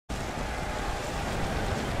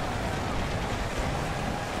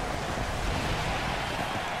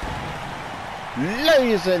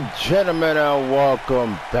Ladies and gentlemen, and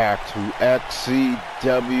welcome back to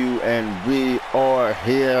XCW, and we are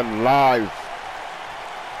here live.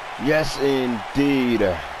 Yes, indeed,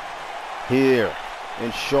 here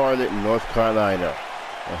in Charlotte, North Carolina.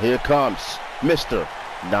 And here comes Mr.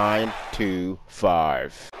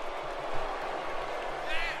 925.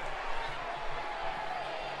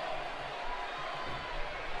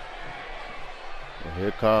 And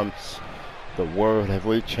here comes the World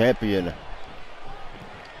Heavyweight Champion.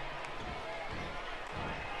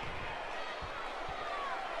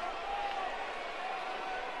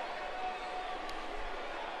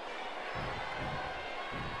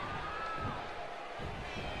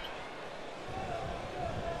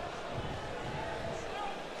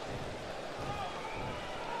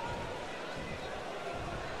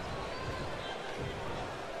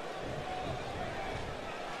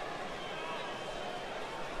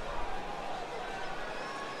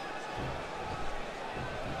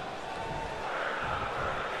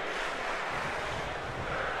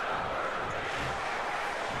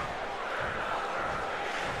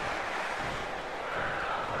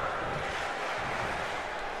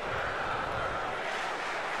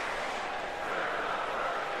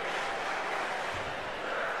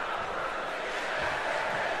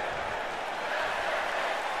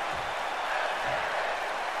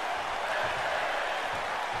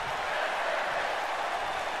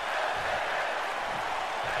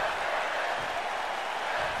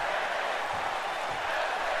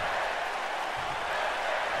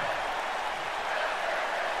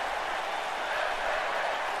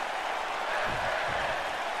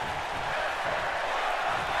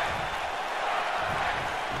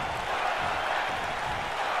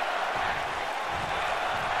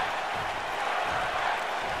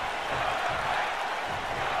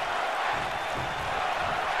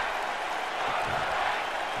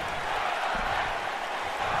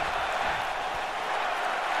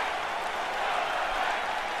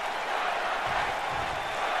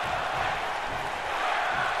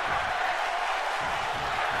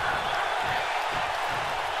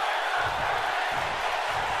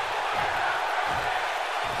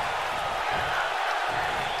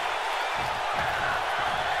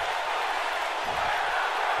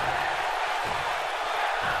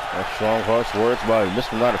 Strong, harsh words by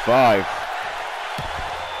Mr. 95.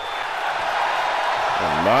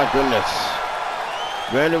 Oh my goodness.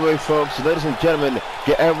 But anyway, folks, ladies and gentlemen,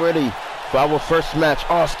 get ready for our first match,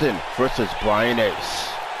 Austin versus Brian Ace.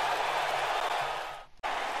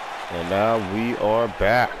 And now we are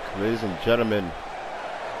back, ladies and gentlemen.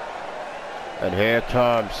 And here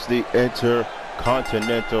comes the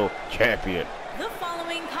Intercontinental Champion. The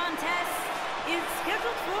following contest is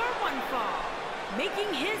scheduled for one fall.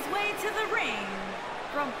 Making his way to the ring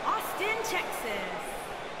from Austin, Texas,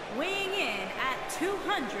 weighing in at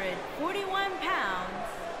 241 pounds,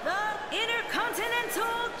 the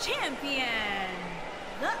Intercontinental Champion,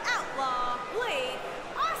 the Outlaw Blake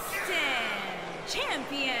Austin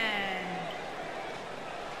Champion.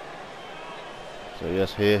 So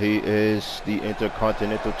yes, here he is, the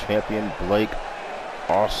Intercontinental Champion, Blake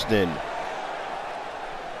Austin.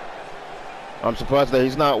 I'm surprised that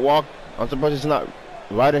he's not I'm surprised he's not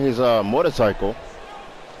riding his motorcycle.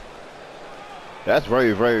 That's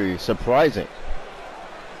very, very surprising.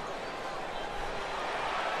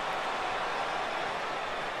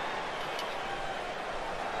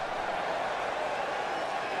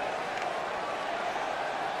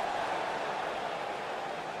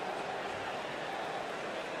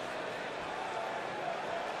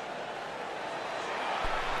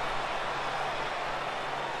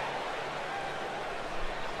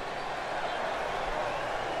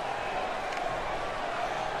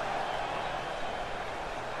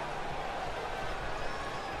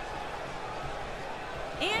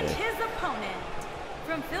 And his opponent,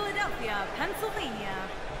 from Philadelphia, Pennsylvania,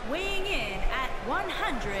 weighing in at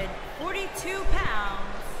 142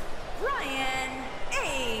 pounds, Brian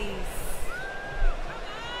Ace.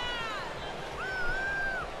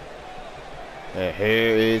 And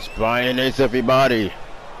here is Brian Ace, everybody.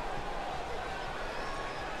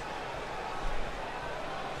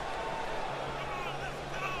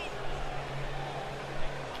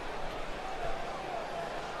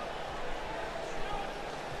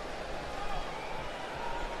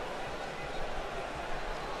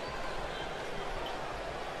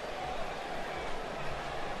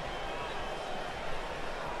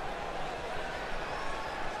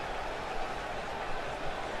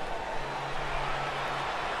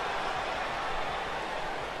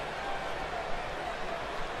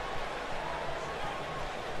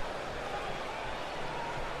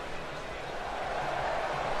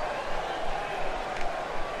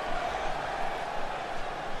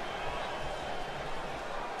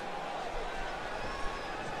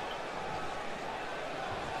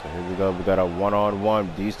 So here we go. We got a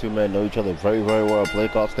one-on-one. These two men know each other very, very well.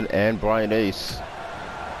 Blake Austin and Brian Ace.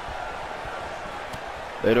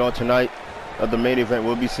 Later on tonight of the main event,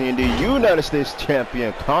 we'll be seeing the United States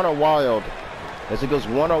champion, Connor Wilde, as he goes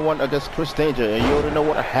one-on-one against Chris Danger. And you already know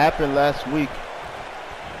what happened last week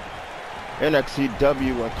in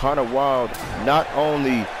XCW, and Connor Wilde not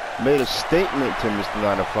only made a statement to Mr.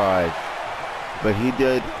 905, but he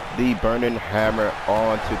did the burning hammer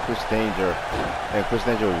on to Chris Danger, and Chris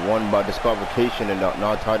Danger won by disqualification in the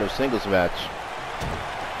non-title singles match.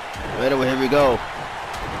 Anyway, here we go.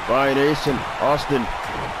 Brian Ace and Austin.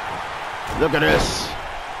 Look at this.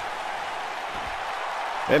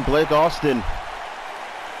 And Blake Austin.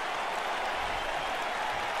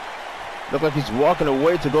 Look like he's walking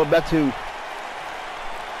away to go back to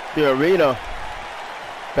the arena,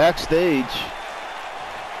 backstage.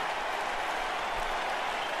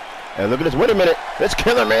 And look at this. Wait a minute. It's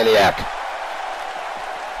Killer Maniac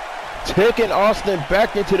taking Austin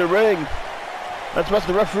back into the ring. That's what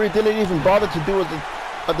the referee didn't even bother to do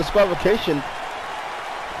a disqualification.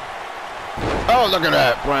 Oh, look at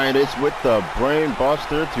that. Brian Ace with the brain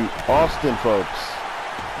buster to Austin, folks.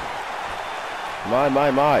 My.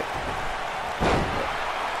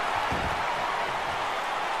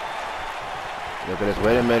 Look at this.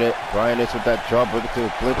 Wait a minute. Brian Ace with that jawbreaker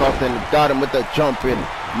to Blake Austin. Got him with the jumping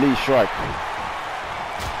knee strike.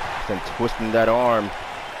 Then twisting that arm.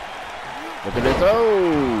 Look at this.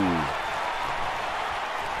 Oh!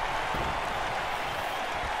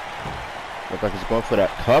 Looks like he's going for that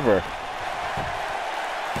cover.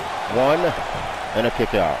 One and a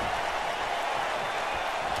kick out.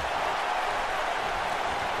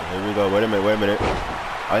 Here we go. Wait a minute.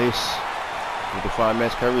 Ice with the five-man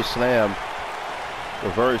Curry slam.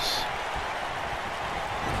 Reverse.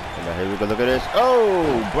 And now here we go. Look at this.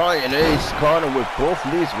 Oh, Brian Ace caught him with both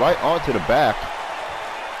knees right onto the back.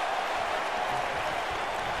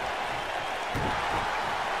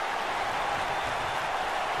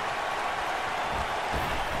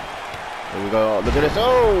 Here we go. Look at this.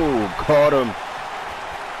 Oh, caught him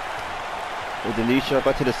with the knee strike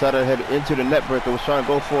right to the side of the head into the net breaker. Was trying to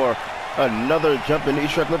go for another jumping knee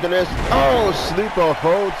strike. Look at this. Oh, sleeper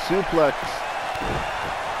hold suplex.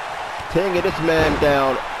 Taking this man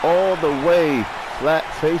down all the way, flat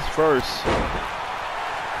face first.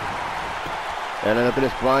 And then look at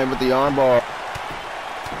this, Brian with the armbar.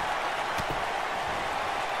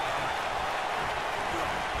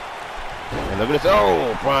 And look at this.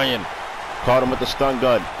 Oh, Brian caught him with the stun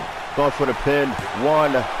gun. Going for the pin.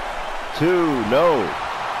 1, 2, no.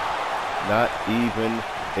 Not even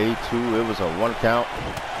a 2. It was a 1 count.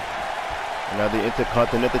 And now the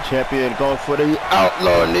Intercontinental Champion going for the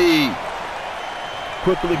outlaw knee.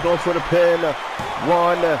 Quickly going for the pin.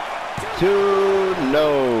 1, 2,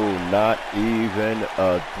 no. Not even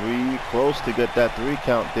a 3. Close to get that 3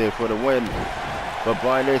 count there for the win. But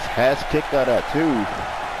Brian Ace has kicked out at 2.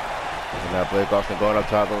 And now Blake Austin going up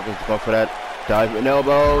top. He's going for that diving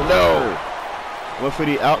elbow. No. Went for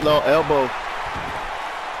the outlaw elbow.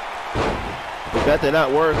 But that did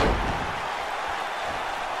not work.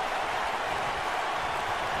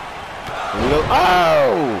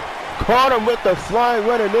 Oh! Caught him with the flying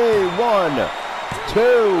running knee. 1,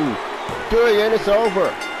 2, 3, and it's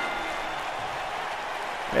over.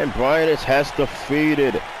 And Brian Ace has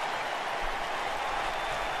defeated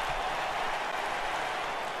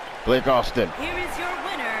Blake Austin. Here is your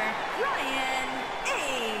winner, Brian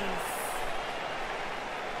Ace.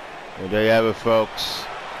 And there you have it, folks.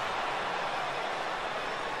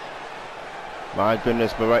 My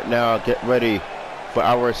goodness, but right now, get ready for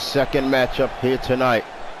our second matchup here tonight.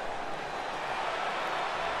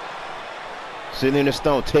 Selena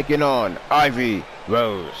Stone taking on Ivy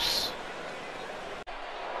Rose.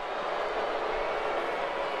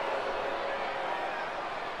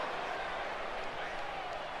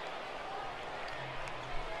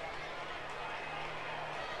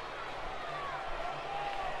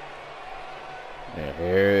 And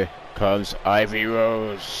here comes Ivy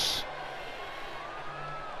Rose,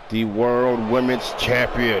 the World Women's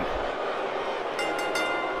Champion.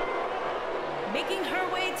 Making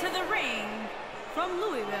her way to the ring from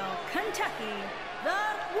Louisville, Kentucky, the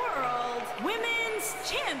World Women's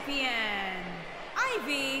Champion,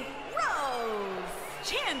 Ivy Rose,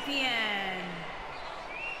 Champion.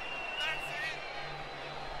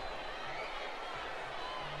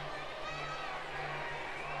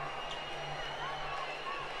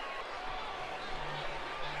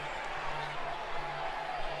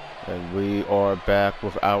 And we are back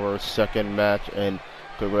with our second match, and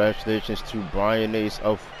congratulations to Brian Ace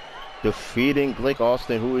of defeating Blake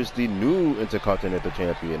Austin, who is the new Intercontinental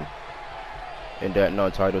Champion. in that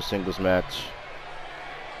non-title singles match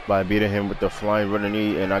by beating him with the flying running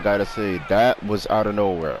knee, and I gotta say, that was out of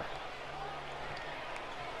nowhere.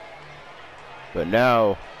 But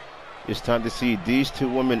now, it's time to see these two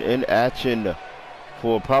women in action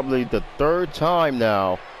for probably the third time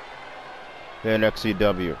now in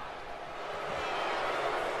XCW.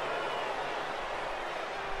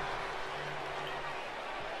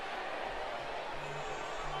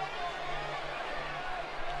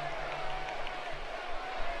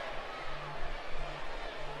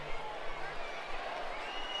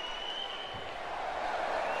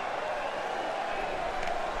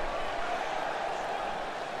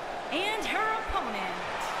 And her opponent,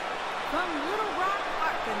 from Little Rock,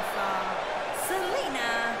 Arkansas,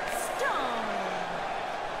 Selena Stone.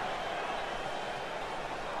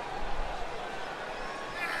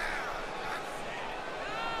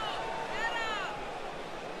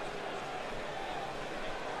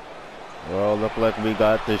 Well, look like we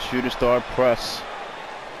got the Shooting Star Press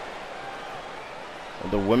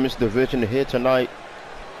of the women's division here tonight.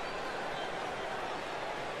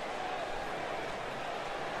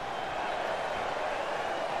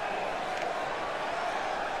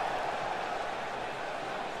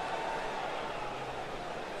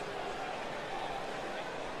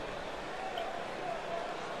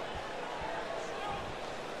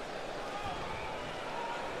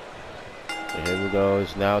 And here we go.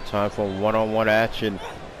 It's now time for one-on-one action.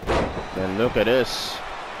 And look at this.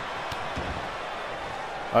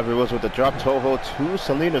 Ivy Rose with the drop toe hold to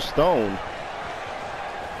Selena Stone.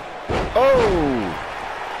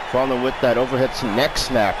 Oh! Following with that overhead neck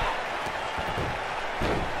snap.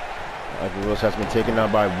 Ivy Rose has been taken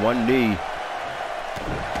down by one knee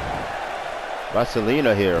by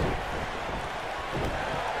Selena here.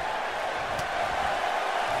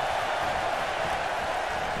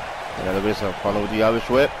 And now look at this, following with the Irish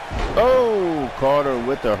whip. Oh! Carter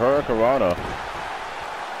with the Hurricanrana.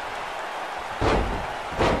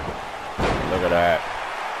 Look at that.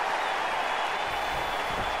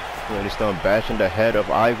 Selena Stone bashing the head of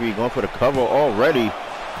Ivy, going for the cover already.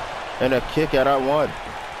 And a kick out at one.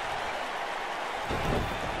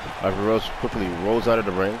 Ivy Rose quickly rolls out of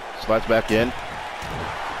the ring, slides back in.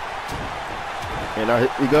 And now here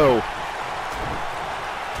we go.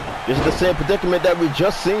 This is the same predicament that we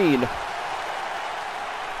just seen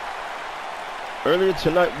earlier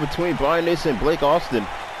tonight between Brian Nason and Blake Austin.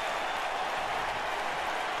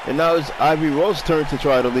 And now it's Ivy Rose's turn to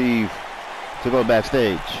try to leave, to go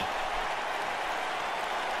backstage.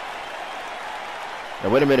 Now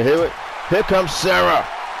wait a minute, here comes Sarah.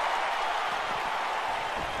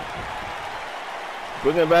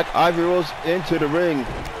 Bringing back Ivy Rose into the ring.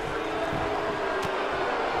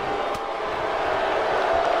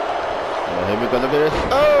 Now here we go, look at this.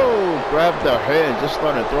 Oh! Grabbed her hand, just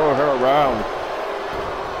starting to throw her around.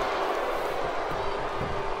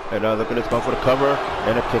 And now look at this, going for the cover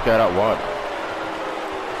and a kick out at one.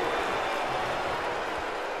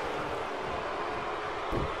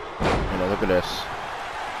 And now look at this.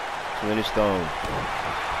 Selena Stone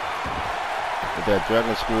with that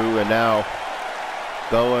dragon screw, and now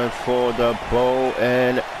going for the bow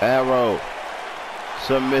and arrow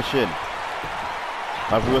submission.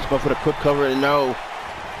 Ivy Rose going for the quick cover, and now look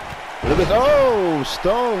at this. Oh!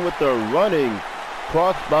 Stone with the running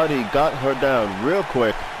crossbody, got her down real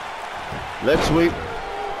quick. Leg sweep.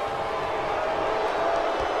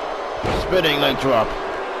 Spinning leg drop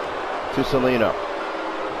to Selena.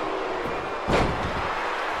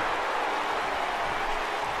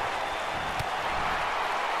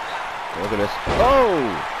 Look at this.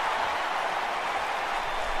 Oh!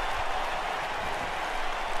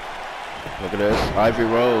 Look at this. Ivy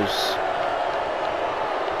Rose.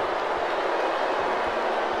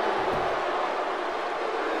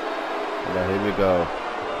 And now here we go.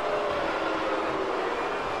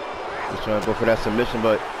 He's trying to go for that submission,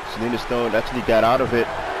 but Selena Stone actually got out of it.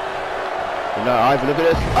 And now Ivy, look at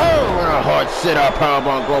this. Oh! And a hard sit-out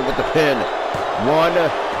powerbomb going with the pin. One.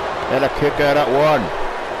 And a kick out at one.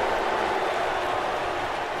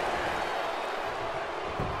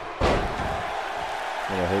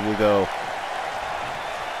 Yeah, here we go.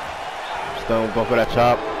 Stone going for that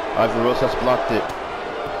chop. Ivy Rose has blocked it.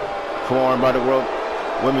 Forearm by the World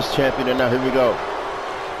Women's Champion, and now here we go.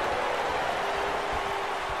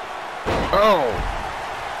 Oh!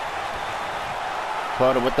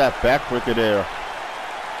 Caught her with that backbreaker there.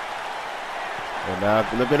 And now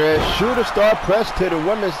look at this. Shooting Star Press to the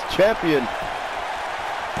Women's Champion.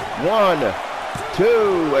 1,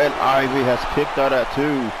 2, and Ivy has kicked out at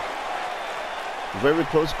 2. Very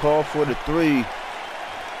close call for the 3.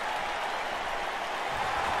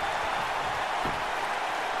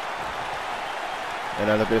 And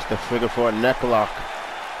now look at this, the figure four neck lock.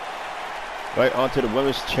 Right onto the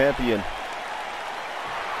women's champion.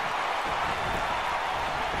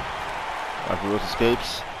 Ivy Rose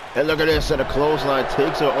escapes. And look at this, and a clothesline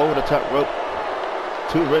takes her over the top rope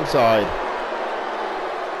to ringside.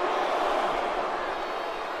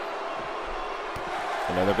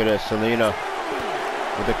 And now look at this, Selena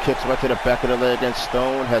with the kicks right to the back of the leg, and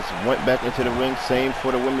Stone has went back into the ring. Same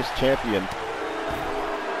for the women's champion.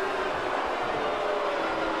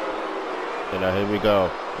 And now here we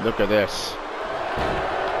go. Look at this.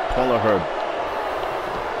 Pulling her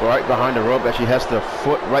right behind the rope as she has the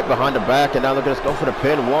foot right behind the back. And now look at us go for the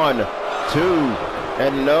pin. 1, 2,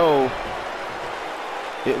 and no.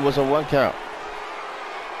 It was a 1 count.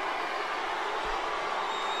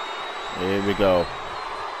 Here we go.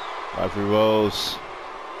 Ivy Rose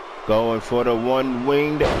going for the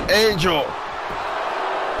one-winged angel.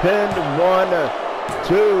 Pinned 1,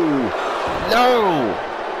 2. No!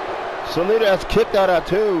 Selena has kicked out at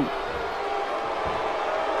 2.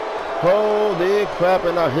 Holy crap,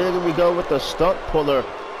 and now here we go with the stunt puller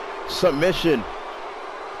submission.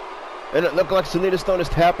 And it looked like Selena Stone is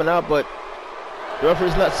tapping out, but the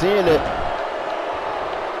referee's not seeing it.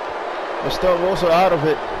 The Stone rolls her out of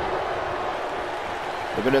it.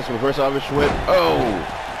 Look at this reverse Irish whip.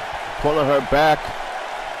 Oh! Pulling her back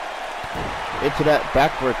into that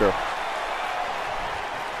backbreaker.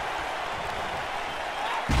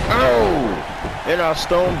 Oh! And our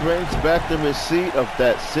Stone brings back the receipt of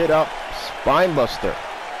that sit-up spine buster.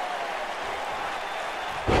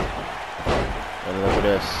 And look at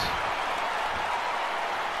this.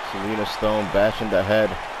 Selena Stone bashing the head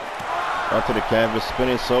onto the canvas,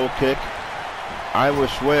 spinning soul kick,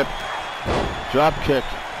 Irish whip, drop kick,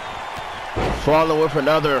 following with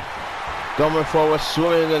another, going forward,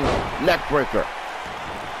 swinging neck breaker.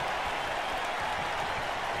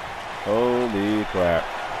 Holy crap.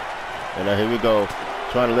 And now here we go,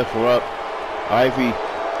 trying to lift her up. Ivy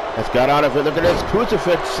has got out of it. Look at this,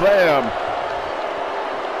 crucifix slam.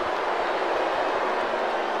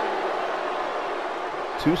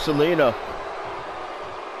 To Selena.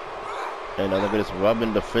 And now look at this,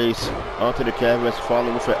 rubbing the face onto the canvas,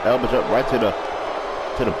 following with her elbow drop right to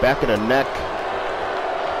the back of the neck.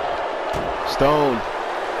 Stone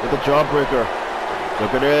with the jawbreaker.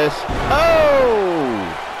 Look at this.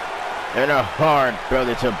 Oh! And a hard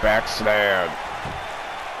belly to back slam.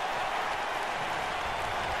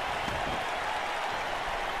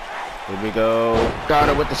 Here we go. Got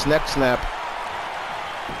her with the neck snap.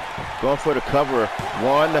 Going for the cover.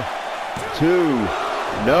 1, 2.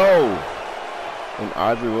 No. And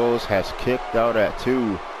Ivy Rose has kicked out at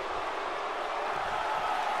 2.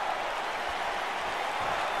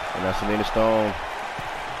 And that's Selena Stone.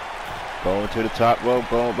 Going to the top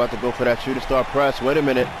rope. About to go for that shooting star press. Wait a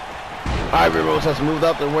minute. Ivy Rose has moved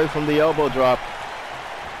up and away from the elbow drop.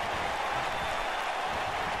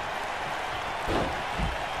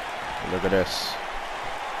 And look at this.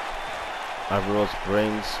 Ivy Rose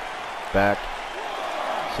brings back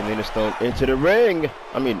Selena Stone into the ring.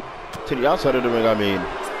 To the outside of the ring, And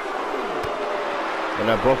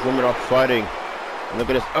now both women are fighting. And look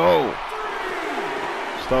at this. Oh!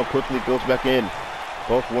 Stone quickly goes back in.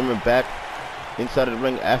 Both women back inside of the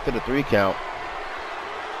ring after the 3 count.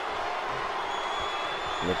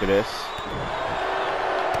 Look at this.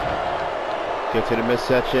 Get to the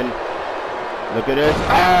midsection. Look at this.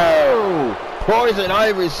 Oh! Poison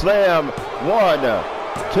Ivy slam. 1,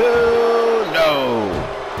 2. No.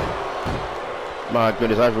 My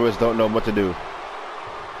goodness, Ivy Rose don't know what to do.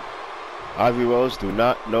 Ivy Rose do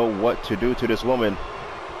not know what to do to this woman.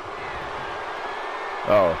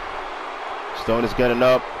 Oh. Stone is getting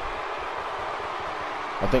up.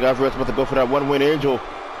 I think Ivy Rose is about to go for that one-wing angel.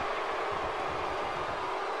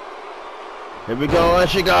 Here we go, and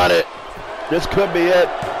she got it. This could be it.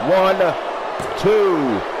 1,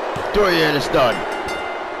 2, 3, and it's done.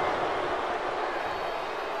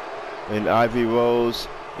 And Ivy Rose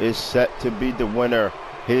is set to be the winner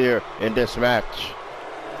here in this match.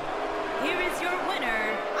 Here is your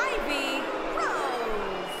winner, Ivy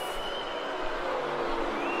Rose.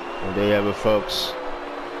 And there you have it, folks.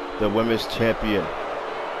 The women's champion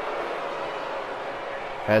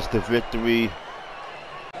has the victory.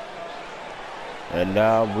 And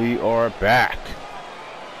now we are back.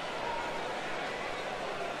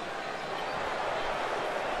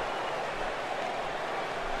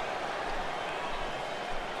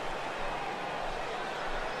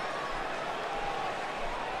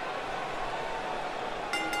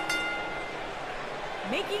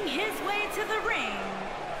 Making his way to the ring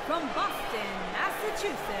from Boston,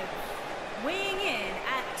 Massachusetts, weighing in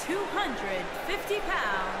at 250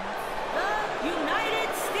 pounds, the United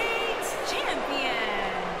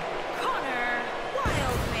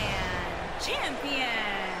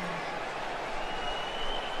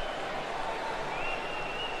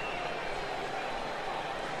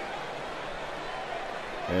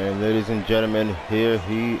And ladies and gentlemen, here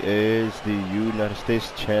he is, the United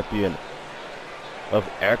States champion of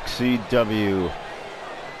XCW.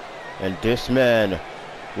 And this man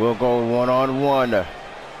will go one-on-one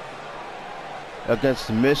against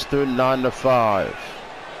Mr. 9 to 5.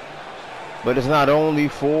 But it's not only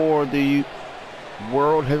for the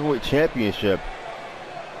World Heavyweight Championship,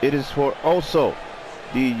 it is for also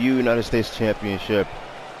the United States Championship.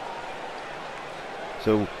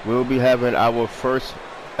 So we'll be having our first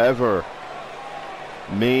ever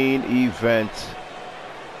main event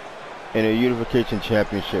in a Unification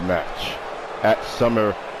Championship match at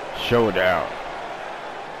Summer Showdown.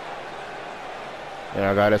 And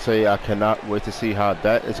I gotta say, I cannot wait to see how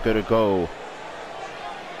that is gonna go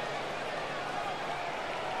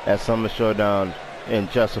at Summer Showdown in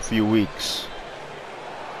just a few weeks.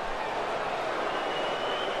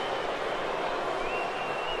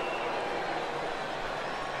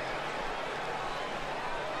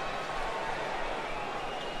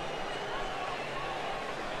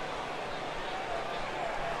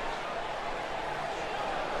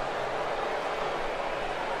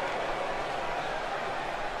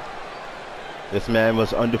 This man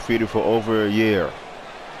was undefeated for over a year.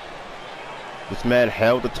 This man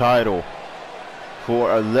held the title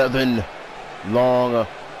for 11 long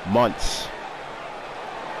months.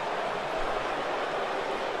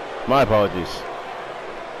 My apologies.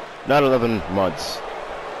 Not 11 months.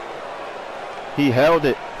 He held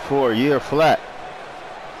it for a year flat,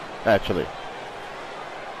 actually.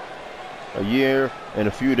 A year and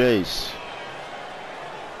a few days.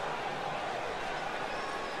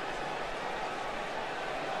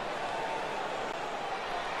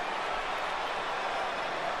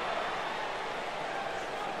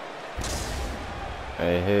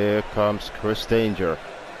 And here comes Chris Danger.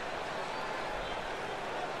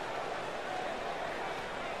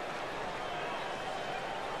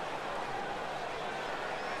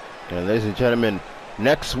 And ladies and gentlemen,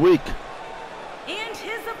 next week. And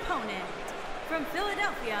his opponent from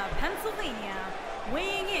Philadelphia, Pennsylvania,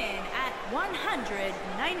 weighing in at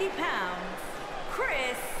 190 pounds,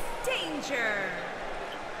 Chris Danger.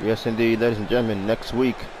 Yes, indeed, ladies and gentlemen, next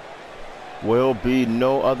week will be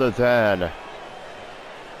no other than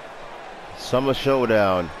Summer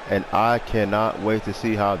Showdown, and I cannot wait to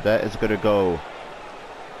see how that is going to go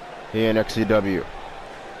here in XCW.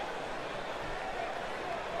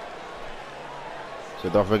 So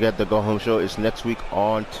don't forget, the Go Home Show is next week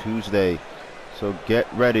on Tuesday. So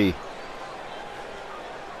get ready.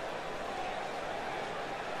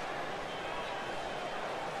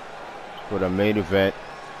 For the main event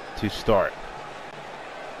to start.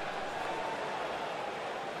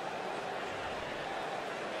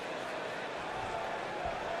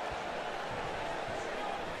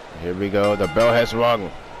 Here we go, the bell has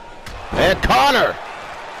rung. And Connor!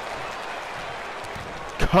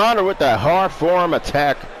 Connor with that hard forearm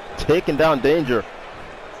attack, taking down Danger.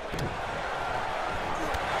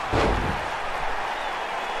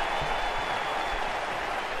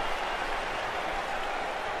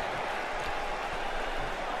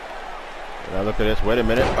 Now look at this, wait a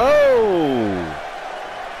minute. Oh!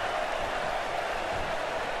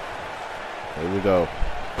 Here we go.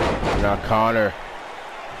 Now Connor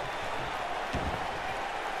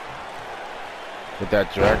with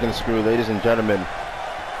that dragon screw, ladies and gentlemen.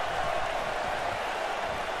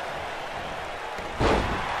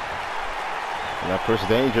 Now Chris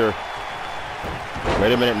Danger.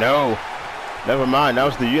 Wait a minute, no. Never mind, that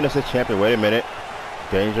was the United States champion. Wait a minute.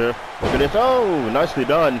 Danger. Look at this. Oh, nicely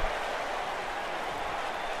done.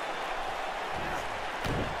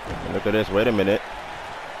 Look at this, wait a minute.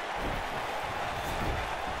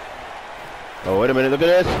 Oh, wait a minute, look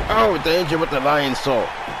at this. Oh, Danger with the lion salt.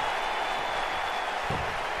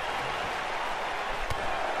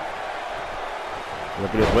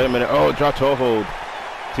 Look at this, wait a minute. Oh, draw toe hold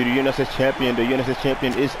to the United States champion. The United States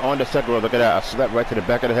champion is on the second rope. Look at that, a slap right to the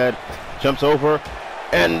back of the head. Jumps over,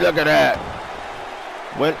 and look at that.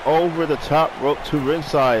 Went over the top rope to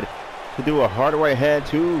ringside to do a hard right hand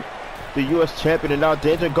to the U.S. champion. And now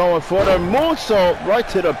Danger going for the moonsault right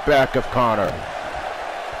to the back of Connor.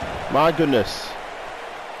 My goodness.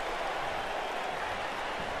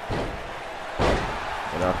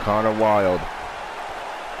 And now Connor Wild.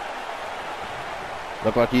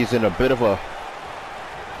 Look like he's in a bit of a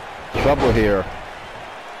trouble here.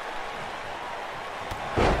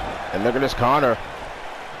 And look at this Connor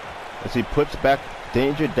as he puts back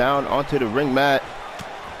Danger down onto the ring mat,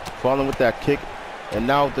 falling with that kick, and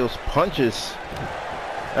now those punches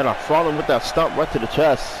and are falling with that stomp right to the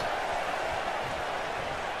chest.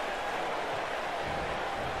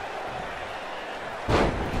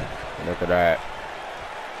 And look at that.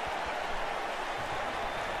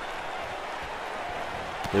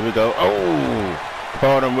 Here we go. Oh,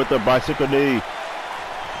 caught him with the bicycle knee.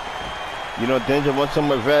 You know, Danger wants some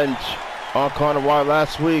revenge on Connor Wilde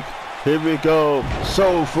last week. Here we go.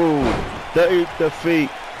 Soul Food. The Eat the Feet.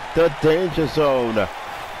 The Danger Zone.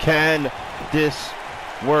 Can this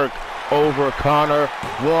work over Connor?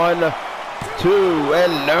 1, 2,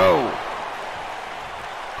 and no.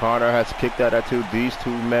 Connor has kicked out at 2. These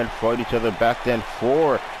two men fought each other back then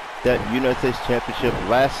for that United States Championship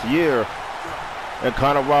last year. And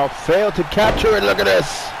Connor Wilde failed to capture it. Look at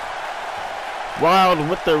this. Wilde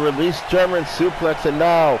with the release German suplex, and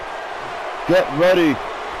now get ready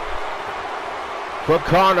for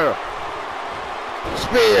Connor.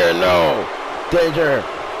 Spear, no. Danger.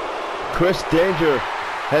 Chris Danger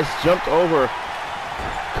has jumped over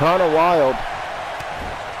Connor Wilde.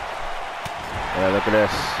 Yeah, look at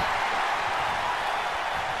this.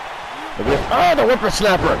 Look at this. Oh, the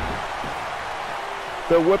whippersnapper.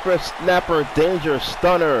 The whippersnapper Danger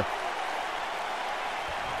stunner.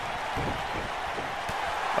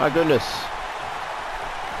 My goodness.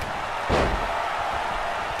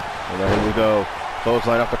 And here we go.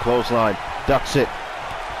 Clothesline after clothesline. Ducks it.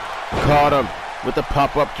 Caught him with the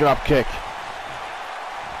pop-up drop kick.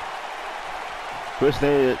 Chris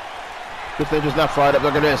Danger's not fired up.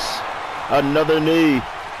 Look at this. Another knee.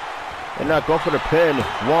 And now go for the pin.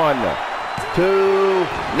 1, 2,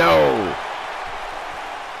 no.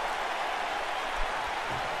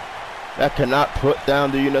 That cannot put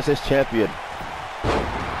down the United States champion.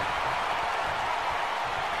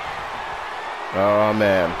 Oh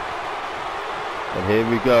man. And here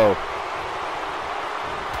we go.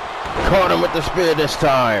 Caught him with the spear this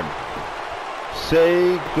time.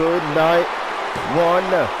 Say good night. 1,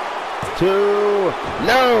 2,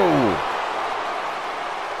 no.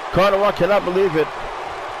 Connor Wilde cannot believe it.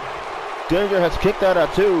 Danger has kicked out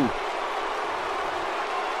at 2.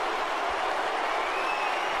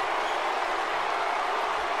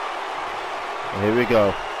 And here we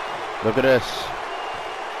go. Look at this.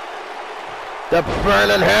 The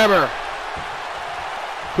burning hammer.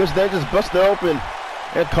 Chris Danger's busted open,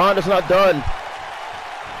 and Connor's not done.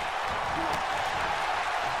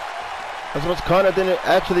 As much Connor didn't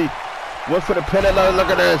actually went for the pin. And look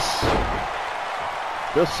at this.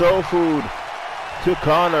 The Soul Food to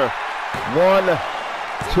Connor. 1,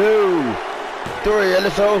 2, 3, and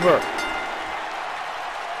it's over.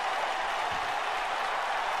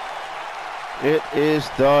 It is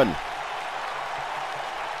done.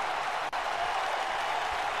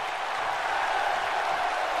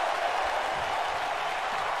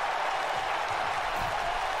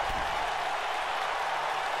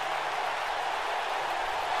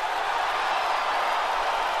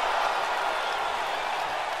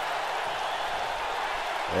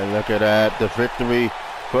 And look at that, the victory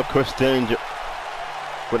for Chris Danger,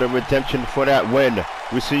 for the redemption for that win.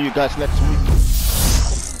 We'll see you guys next week.